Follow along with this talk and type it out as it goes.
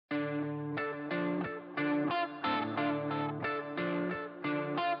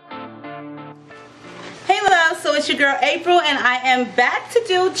So it's your girl April, and I am back to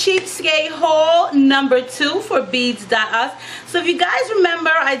do Cheapskate haul number 2 for Beads.us. So if you guys remember,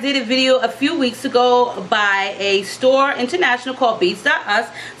 I did a video a few weeks ago by a store international called Beads.us.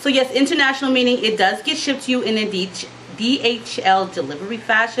 So yes, international meaning it does get shipped to you in a DHL delivery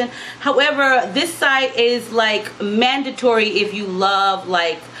fashion. However, this site is like mandatory if you love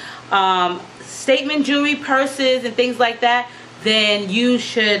like statement jewelry, purses, and things like that. Then you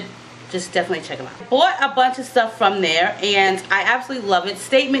should just definitely check them out. I bought a bunch of stuff from there and I absolutely love it.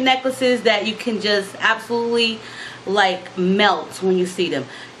 Statement necklaces that you can just absolutely like melt when you see them.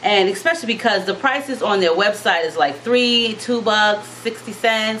 And especially because the prices on their website is like $2 bucks, 60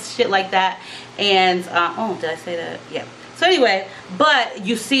 cents, shit like that. And oh, did I say that? Yeah. So anyway, but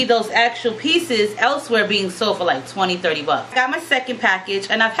you see those actual pieces elsewhere being sold for like 20, 30 bucks. I got my second package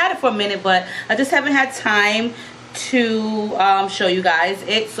and I've had it for a minute, but I just haven't had time to show you guys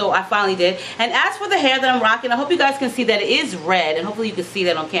it, so I finally did. And as for the hair that I'm rocking, I hope you guys can see that it is red, and hopefully you can see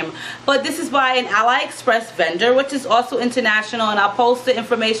that on camera. But this is by an AliExpress vendor, which is also international, and I'll post the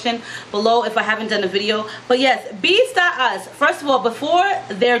information below if I haven't done a video. But yes, Beads.us, first of all, before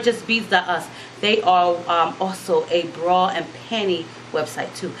they're just Beads.us, they are also a bra and panty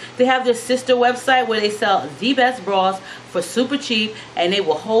website too. They have their sister website where they sell the best bras for super cheap, and they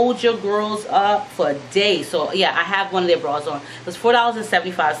will hold your girls up for days. So yeah, I have one of their bras on. It was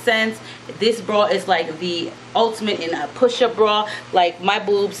 $4.75. This bra is like the ultimate in a push-up bra. Like my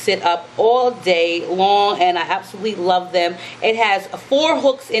boobs sit up all day long and I absolutely love them. It has 4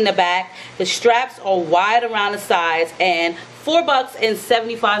 hooks in the back. The straps are wide around the sides and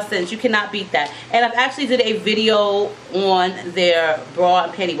 $4.75. You cannot beat that. And I've actually did a video on their bra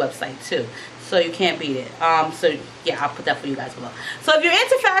and panty website too, so you can't beat it. So yeah, I'll put that for you guys below. So if you're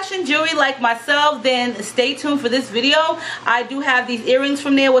into fashion jewelry like myself, then stay tuned for this video. I do have these earrings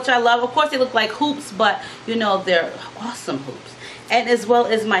from there, which I love. Of course, they look like hoops, but you know, they're awesome hoops. And as well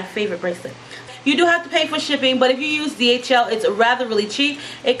as my favorite bracelet. You do have to pay for shipping, but if you use DHL, it's rather really cheap.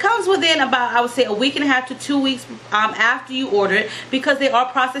 It comes within about, I would say, a week and a half to 2 weeks after you order it, because they are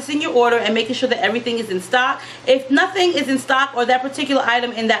processing your order and making sure that everything is in stock. If nothing is in stock, or that particular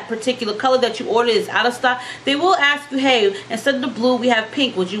item in that particular color that you ordered is out of stock, they will ask you, hey, instead of the blue, we have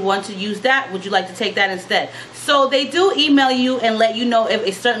pink. Would you want to use that? Would you like to take that instead? So they do email you and let you know if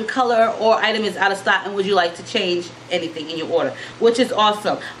a certain color or item is out of stock and would you like to change anything in your order, which is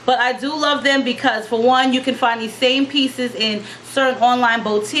awesome. But I do love them because, for one, you can find these same pieces in certain online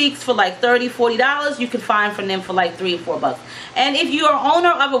boutiques for like $30, $40. You can find from them for like $3 or $4 bucks. And if you are owner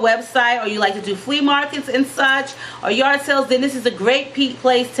of a website, or you like to do flea markets and such, or yard sales, then this is a great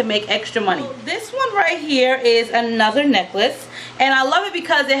place to make extra money. So this one right here is another necklace, and I love it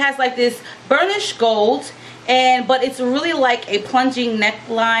because it has like this burnished gold, but it's really like a plunging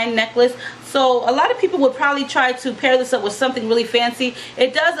neckline necklace. So a lot of people would probably try to pair this up with something really fancy.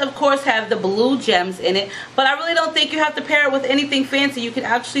 It does, of course, have the blue gems in it, but I really don't think you have to pair it with anything fancy. You can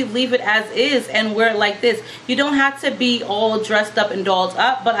actually leave it as is and wear it like this. You don't have to be all dressed up and dolled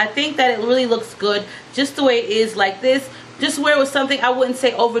up, but I think that it really looks good just the way it is like this. Just wear it with something, I wouldn't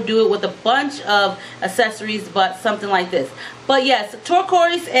say overdo it with a bunch of accessories, but something like this. But yes,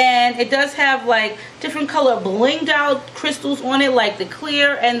 turquoise, and it does have like different color blinged out crystals on it, like the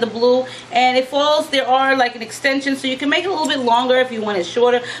clear and the blue. And it falls, there are like an extension, so you can make it a little bit longer if you want it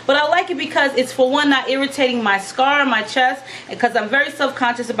shorter. But I like it because it's, for one, not irritating my scar on my chest, because I'm very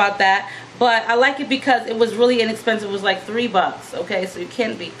self-conscious about that. But I like it because it was really inexpensive. It was like $3 bucks, okay? So you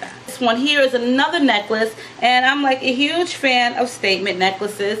can't beat that. This one here is another necklace, and I'm like a huge fan of statement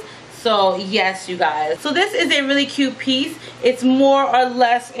necklaces. So yes, you guys. So this is a really cute piece. It's more or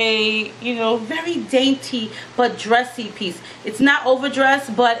less a, you know, very dainty but dressy piece. It's not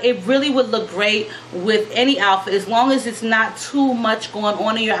overdressed, but it really would look great with any outfit as long as it's not too much going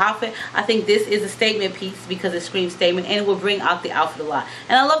on in your outfit. I think this is a statement piece because it screams statement, and it will bring out the outfit a lot.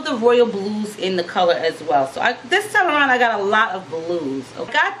 And I love the royal blues in the color as well. So this time around I got a lot of blues. I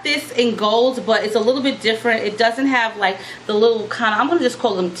got this in gold, but it's a little bit different. It doesn't have like the little kind of, I'm gonna just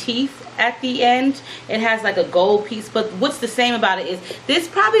call them teeth at the end. It has like a gold piece, but what's the same about it is this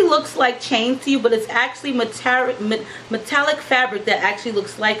probably looks like chains to you, but it's actually metallic fabric that actually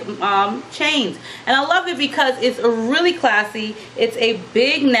looks like chains. And I love it because it's really classy. It's a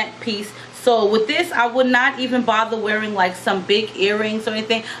big neck piece. So with this, I would not even bother wearing like some big earrings or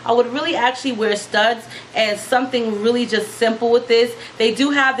anything. I would really actually wear studs and something really just simple with this. They do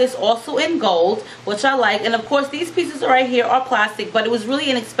have this also in gold, which I like. And of course, these pieces right here are plastic, but it was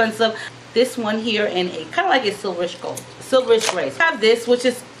really inexpensive. This one here in a kind of like a silverish gold, silverish gray. I have this, which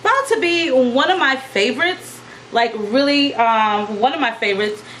is about to be one of my favorites. like really one of my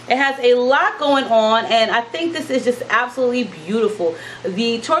favorites. It has a lot going on, and I think this is just absolutely beautiful.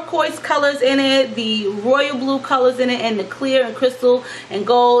 The turquoise colors in it, the royal blue colors in it, and the clear and crystal and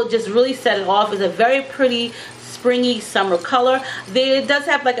gold just really set it off. It's a very pretty springy summer color. It does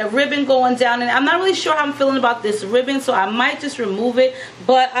have like a ribbon going down, and I'm not really sure how I'm feeling about this ribbon, so I might just remove it.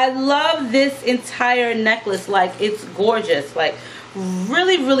 But I love this entire necklace. Like, it's gorgeous, like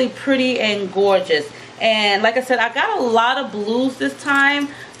really, really pretty and gorgeous. And like I said, I got a lot of blues this time,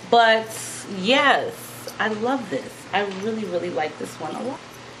 but yes, I love this. I really, really like this one a lot.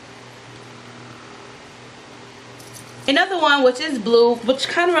 Another one, which is blue, which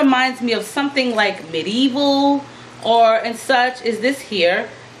kind of reminds me of something like medieval or and such, is this here,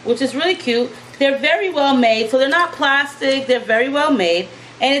 which is really cute. They're very well made, so they're not plastic, they're very well made,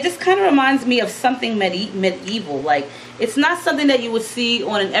 and it just kind of reminds me of something medieval. Like, it's not something that you would see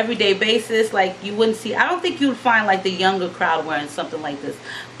on an everyday basis. Like, you wouldn't see, I don't think you would find like the younger crowd wearing something like this.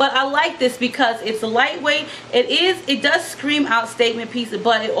 But I like this because it's lightweight. It does scream out statement piece,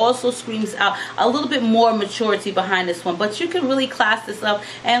 but it also screams out a little bit more maturity behind this one. But you can really class this up.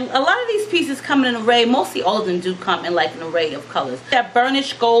 And a lot of these pieces come in an array, mostly all of them do come in like an array of colors. That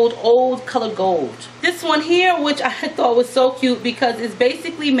burnished gold, old color gold. This one here, which I thought was so cute because it's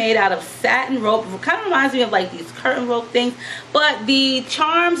basically made out of satin rope. It kind of reminds me of like these curtain rope things. But the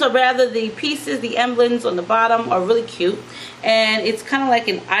charms, or rather the pieces, the emblems on the bottom are really cute. And it's kind of like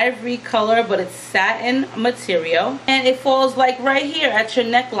an ivory color, but it's satin material, and it falls like right here at your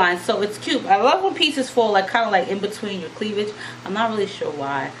neckline, so it's cute. I love when pieces fall like kind of like in between your cleavage. I'm not really sure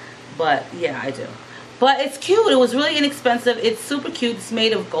why, but yeah, I do. But it's cute. It was really inexpensive. It's super cute. It's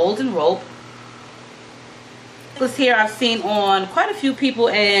made of golden rope. This here I've seen on quite a few people,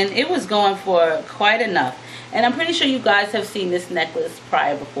 and it was going for quite enough. And I'm pretty sure you guys have seen this necklace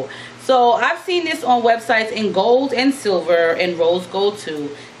prior before. So I've seen this on websites in gold and silver and rose gold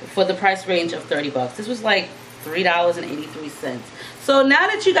too, for the price range of 30 bucks. This was like $3.83. So now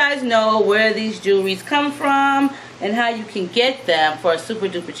that you guys know where these jewelries come from and how you can get them for super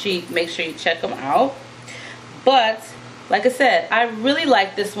duper cheap, make sure you check them out. But like I said, I really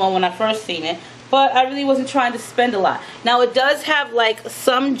liked this one when I first seen it, but I really wasn't trying to spend a lot. Now it does have like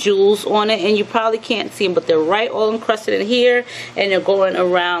some jewels on it, and you probably can't see them, but they're right all encrusted in here, and they're going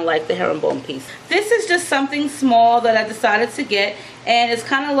around like the herringbone piece. This is just something small that I decided to get, and it's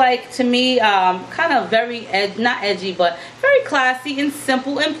kind of like, to me, kind of very, not edgy, but very classy and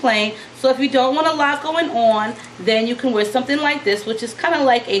simple and plain. So if you don't want a lot going on, then you can wear something like this, which is kind of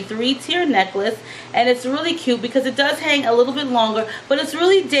like a 3-tier necklace. And it's really cute because it does hang a little bit longer, but it's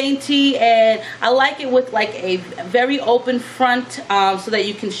really dainty, and I like it with like a very open front, so that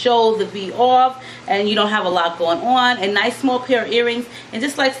you can show the V off and you don't have a lot going on. A nice small pair of earrings and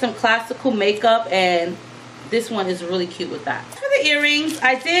just like some classical makeup, and this one is really cute with that. For the earrings,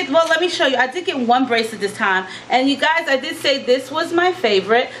 well, let me show you. I did get one bracelet this time, and you guys, I did say this was my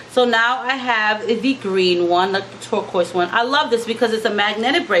favorite. So now I have the green one, the turquoise one. I love this because it's a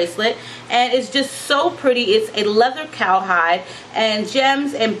magnetic bracelet, and it's just so pretty. It's a leather cowhide and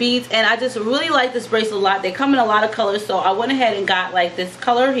gems and beads, and I just really like this bracelet a lot. They come in a lot of colors, so I went ahead and got like this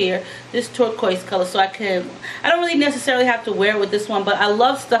color here, this turquoise color, so I don't really necessarily have to wear it with this one, but I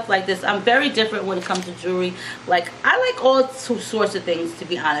love stuff like this. I'm very different when it comes to jewelry. Like, I like all sorts of things, to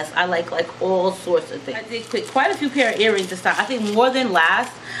be honest. I like all sorts of things. I did pick quite a few pair of earrings this time. I think more than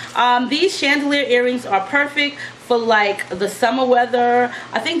last. These chandelier earrings are perfect for like the summer weather.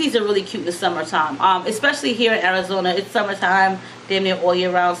 I think these are really cute in the summertime, especially here in Arizona. It's summertime damn near all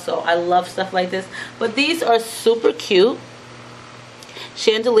year round, so I love stuff like this. But these are super cute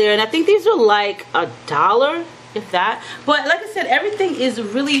chandelier, and I think these are like $1, if that. But like I said, everything is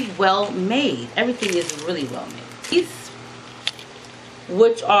really well made. Everything is really well made. These,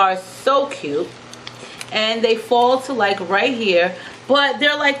 which are so cute, and they fall to like right here, but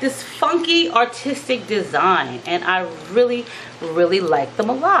they're like this funky artistic design, and I really, really like them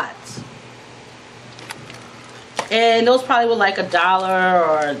a lot. And those probably were like $1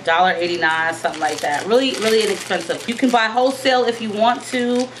 or $1.89, something like that. Really, really inexpensive. You can buy wholesale if you want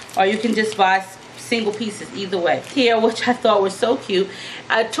to, or you can just buy single pieces, either way. Here, which I thought was so cute,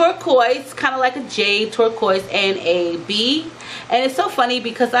 a turquoise, kind of like a jade turquoise, and a B. And it's so funny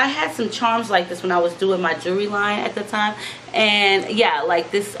because I had some charms like this when I was doing my jewelry line at the time. And yeah,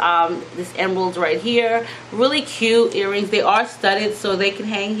 like this this emerald right here, really cute earrings. They are studded, so they can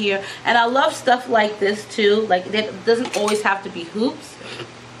hang here. And I love stuff like this too. Like, it doesn't always have to be hoops,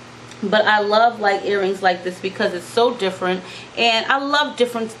 but I love like earrings like this because it's so different, and I love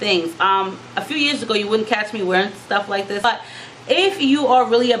different things. A few years ago you wouldn't catch me wearing stuff like this, but if you are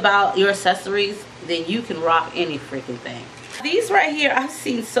really about your accessories, then you can rock any freaking thing. These right here, I've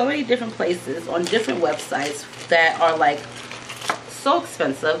seen so many different places on different websites that are like so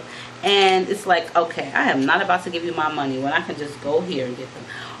expensive, and it's like, okay, I am not about to give you my money when I can just go here and get them.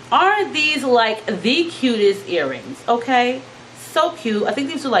 Aren't these like the cutest earrings? Okay, so cute. I think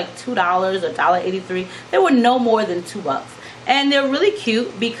these were like $2 or $1.83. They were no more than $2. And they're really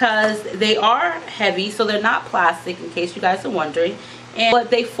cute because they are heavy, so they're not plastic, in case you guys are wondering. But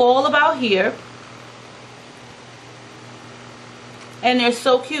they fall about here. And they're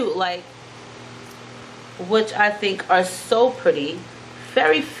so cute, like, which I think are so pretty.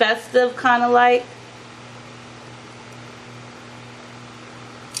 Very festive, kind of like.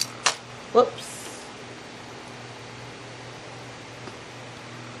 Whoops.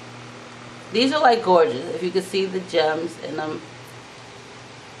 These are like gorgeous, if you can see the gems in them.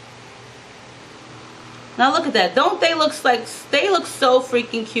 Now look at that. Don't they look like, they look so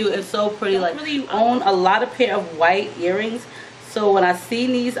freaking cute and so pretty. Like, really own a lot of pair of white earrings. So when I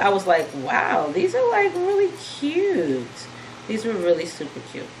seen these, I was like, wow, these are like really cute. These were really super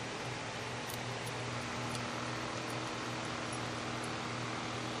cute.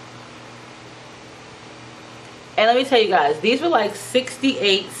 And let me tell you guys, these were like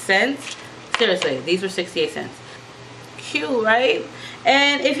 68 cents. Seriously, these were 68 cents. Cute, right?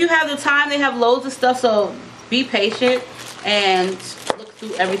 And if you have the time, they have loads of stuff, so be patient and look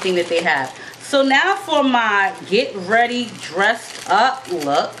through everything that they have. So now for my get ready dressed up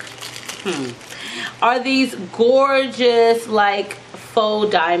look, are these gorgeous like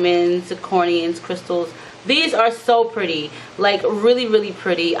faux diamonds, zirconians, crystals. These are so pretty, like really, really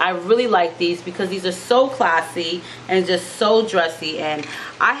pretty. I really like these because these are so classy and just so dressy. And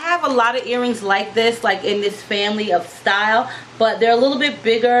I have a lot of earrings like this, like in this family of style, but they're a little bit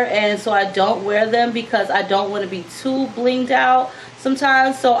bigger, and so I don't wear them because I don't want to be too blinged out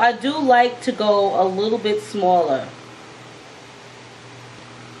sometimes. So I do like to go a little bit smaller.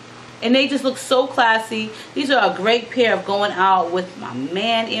 And they just look so classy. These are a great pair of going out with my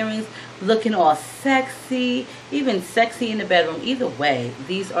man earrings, looking all sexy, even sexy in the bedroom. Either way,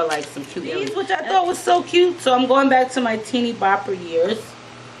 these are like some cute earrings, which I thought was so cute. So I'm going back to my teeny bopper years.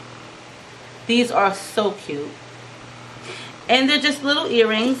 These are so cute. And they're just little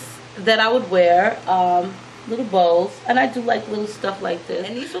earrings that I would wear, little bows. And I do like little stuff like this.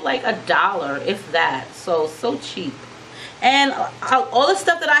 And these are like $1, if that. So cheap. And all the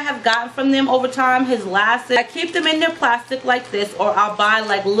stuff that I have gotten from them over time has lasted. I keep them in their plastic like this, or I'll buy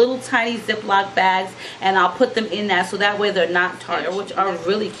like little tiny Ziploc bags and I'll put them in that, so that way they're not tarnished, which are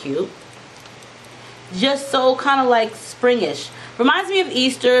really cute. Just so kind of like springish. Reminds me of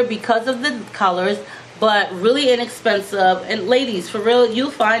Easter because of the colors, but really inexpensive. And ladies, for real, you'll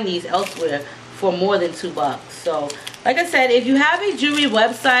find these elsewhere for more than $2. So like I said, if you have a jewelry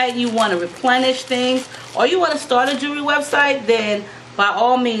website, you want to replenish things, or you want to start a jewelry website, then by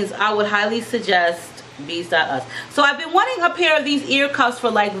all means I would highly suggest Beads.us. So I've been wanting a pair of these ear cuffs for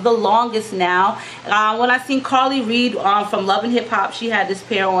like the longest now. When I seen Carly Reed from Love and Hip Hop, she had this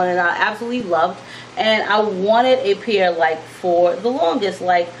pair on and I absolutely loved. And I wanted a pair like for the longest.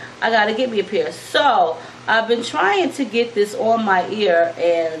 Like, I gotta get me a pair. So I've been trying to get this on my ear,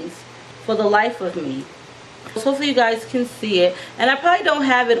 and for the life of me, so hopefully you guys can see it. And I probably don't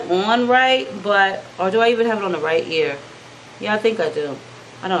have it on right, but, or do I even have it on the right ear? Yeah, I think I do.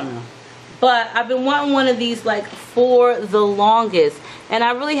 I don't know. But I've been wanting one of these like for the longest, and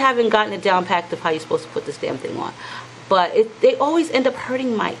I really haven't gotten it down packed of how you're supposed to put this damn thing on. But they always end up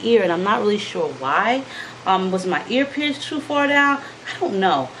hurting my ear, and I'm not really sure why. Was my ear pierced too far down? I don't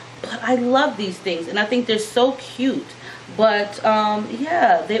know. But I love these things, and I think they're so cute. But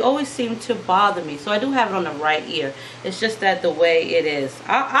yeah, they always seem to bother me. So I do have it on the right ear. It's just that the way it is.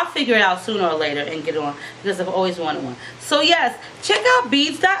 I'll figure it out sooner or later and get it on, because I've always wanted one. So yes, check out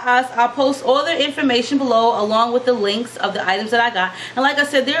Beads.us. I'll post all their information below, along with the links of the items that I got. And like I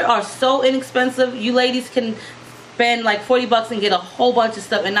said, they are so inexpensive. You ladies can spend like $40 and get a whole bunch of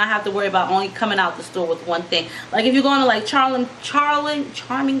stuff and not have to worry about only coming out the store with one thing. Like if you're going to like Charming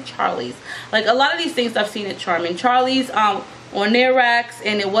Charlie's, like a lot of these things I've seen at Charming Charlie's on their racks,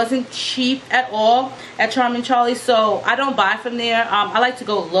 and it wasn't cheap at all at Charming Charlie's, so I don't buy from there. I like to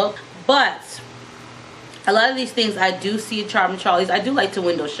go look, but a lot of these things I do see at Charming Charlie's. I do like to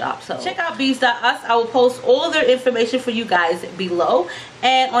window shop. So check out Beads.us. I will post all their information for you guys below.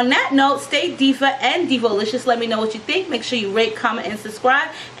 And on that note, stay diva and divalicious. Let me know what you think. Make sure you rate, comment, and subscribe.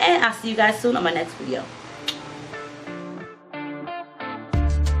 And I'll see you guys soon on my next video.